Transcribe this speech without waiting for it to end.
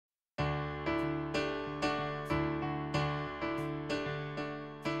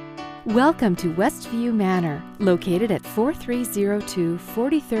Welcome to West View Manor, located at 4302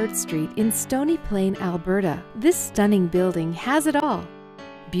 43rd Street in Stony Plain, Alberta. This stunning building has it all.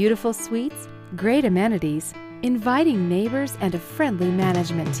 Beautiful suites, great amenities, inviting neighbors, and a friendly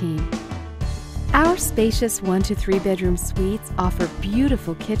management team. Our spacious 1 to 3 bedroom suites offer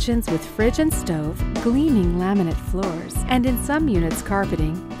beautiful kitchens with fridge and stove, gleaming laminate floors, and in some units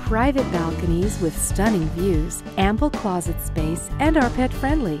carpeting, private balconies with stunning views, ample closet space, and are pet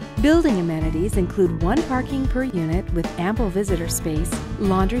friendly. Building amenities include 1 parking per unit with ample visitor space,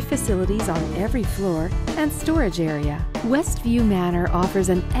 laundry facilities on every floor, and storage area. West View Manor offers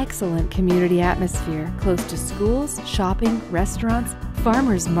an excellent community atmosphere close to schools, shopping, restaurants,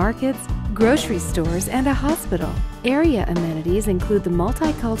 farmers markets, grocery stores, and a hospital. Area amenities include the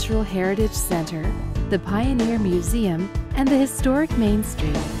Multicultural Heritage Center, the Pioneer Museum, and the historic Main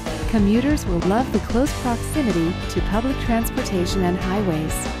Street. Commuters will love the close proximity to public transportation and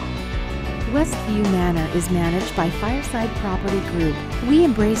highways. West View Manor is managed by Fireside Property Group. We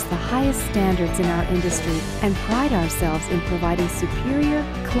embrace the highest standards in our industry and pride ourselves in providing superior,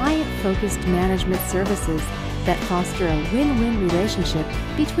 client-focused management services that foster a win-win relationship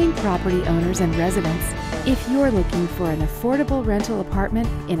between property owners and residents. If you're looking for an affordable rental apartment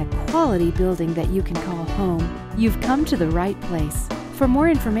in a quality building that you can call home, you've come to the right place. For more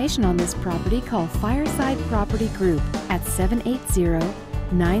information on this property, call Fireside Property Group at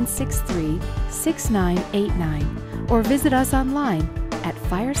 780-963-6989 or visit us online at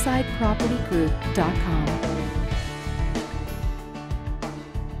firesidepropertygroup.com.